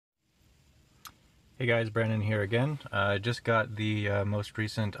Hey guys, Brandon here again. I just got the most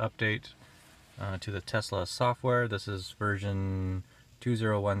recent update to the Tesla software. This is version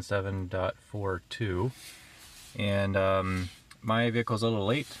 2017.42, and my vehicle's a little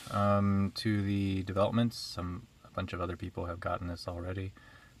late to the developments. A bunch of other people have gotten this already,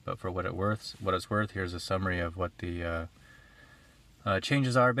 but for what it's worth, here's a summary of what the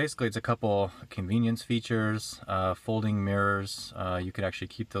changes are. Basically, it's a couple convenience features. Folding mirrors, you could actually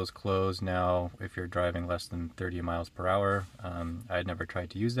keep those closed now if you're driving less than 30 miles per hour. I had never tried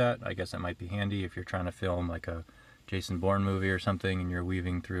to use that. I guess it might be handy if you're trying to film like a Jason Bourne movie or something and you're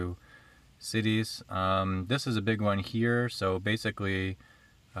weaving through cities. This is a big one here. So basically,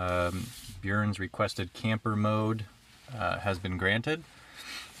 Bjorn's requested camper mode has been granted.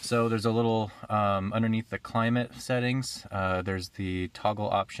 So there's a little, underneath the climate settings, there's the toggle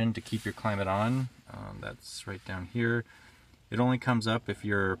option to keep your climate on. That's right down here. It only comes up if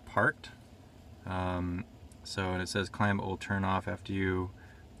you're parked. And it says climate will turn off after you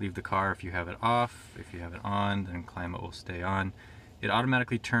leave the car if you have it off. If you have it on, then climate will stay on. It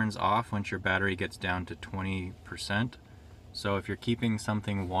automatically turns off once your battery gets down to 20%. So if you're keeping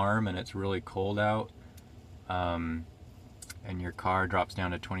something warm and it's really cold out, and your car drops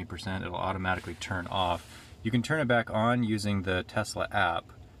down to 20%, it'll automatically turn off. You can turn it back on using the Tesla app,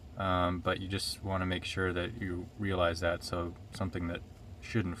 but you just want to make sure that you realize that, so something that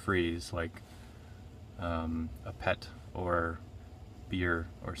shouldn't freeze, like a pet or beer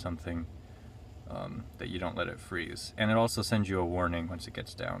or something, that you don't let it freeze. And it also sends you a warning once it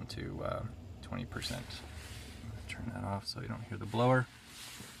gets down to 20%. Turn that off so you don't hear the blower.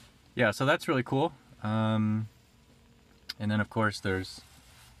 Yeah, so that's really cool. And then of course there's,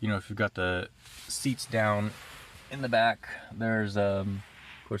 if you've got the seats down in the back, there's, of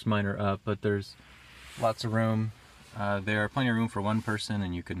course mine are up, but there's lots of room. There are plenty of room for one person,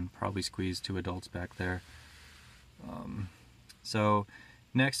 and you can probably squeeze 2 adults back there. So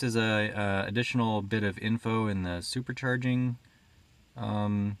next is a additional bit of info in the supercharging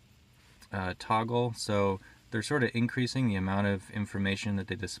toggle. So they're sort of increasing the amount of information that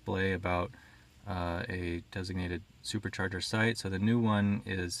they display about a designated supercharger site. So the new one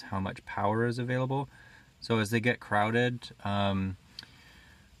is how much power is available. So as they get crowded,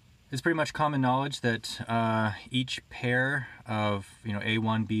 it's pretty much common knowledge that each pair of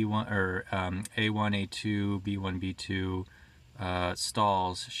A1, B1, or A1, A2, B1, B2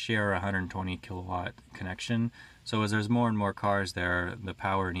 stalls share a 120 kilowatt connection. So as there's more and more cars there, the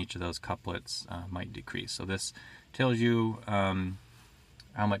power in each of those couplets might decrease. So this tells you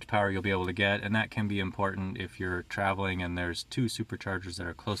how much power you'll be able to get, and that can be important if you're traveling and there's 2 superchargers that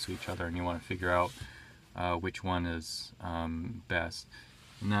are close to each other and you want to figure out which one is best.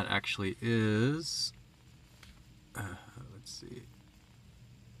 And that actually is, let's see,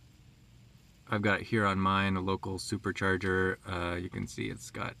 I've got here on mine a local supercharger. You can see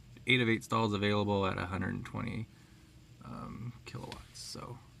it's got 8 of 8 stalls available at 120 kilowatts. So,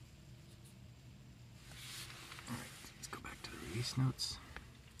 all right, let's go back to the release notes.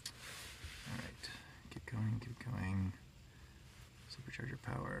 All right, keep going. Supercharger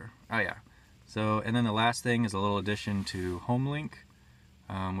power. Oh yeah. So, and then the last thing is a little addition to HomeLink,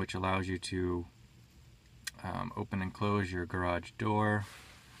 which allows you to open and close your garage door.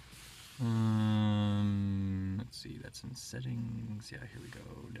 Let's see, that's in settings. Yeah, here we go,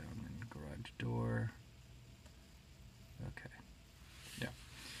 down in garage door. Okay, yeah.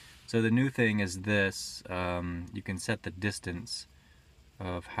 So the new thing is this, you can set the distance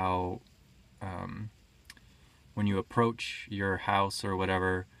of how, when you approach your house or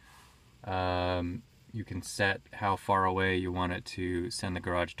whatever, you can set how far away you want it to send the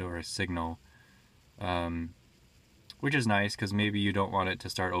garage door a signal, which is nice because maybe you don't want it to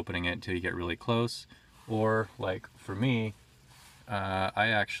start opening it until you get really close. Or like for me, I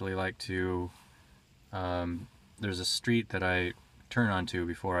actually like to, there's a street that I turn onto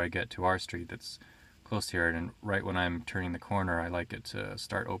before I get to our street that's close here, and right when I'm turning the corner, I like it to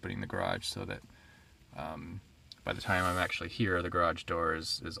start opening the garage so that by the time I'm actually here, the garage door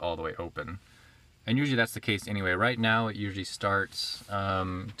is all the way open. And usually that's the case anyway. Right now it usually starts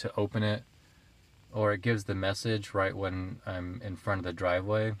to open it, or it gives the message right when I'm in front of the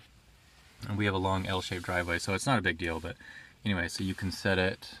driveway. And we have a long L-shaped driveway, so it's not a big deal. But anyway, so you can set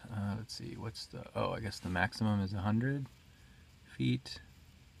it, let's see, I guess the maximum is 100 feet.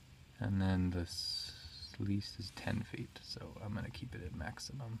 And then the least is 10 feet. So I'm going to keep it at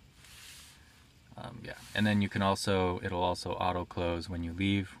maximum. Yeah, and then you can it'll also auto close when you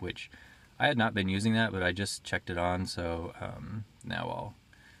leave, which I had not been using that, but I just checked it on, so now I'll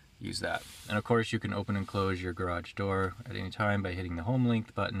use that. And of course you can open and close your garage door at any time by hitting the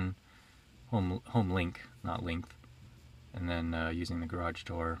HomeLink button, home link, not length, and then using the garage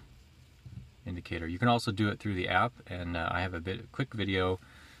door indicator. You can also do it through the app, and I have a quick video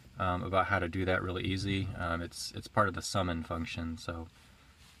about how to do that really easy. It's part of the summon function, so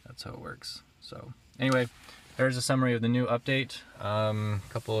that's how it works. So anyway, there's a summary of the new update.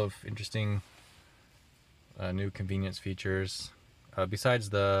 Couple of interesting new convenience features.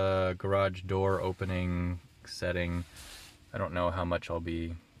 Besides the garage door opening setting, I don't know how much I'll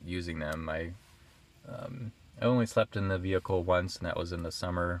be using them. I only slept in the vehicle once, and that was in the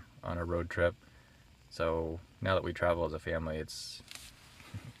summer on a road trip. So now that we travel as a family, it's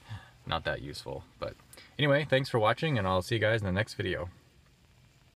not that useful. But anyway, thanks for watching, and I'll see you guys in the next video.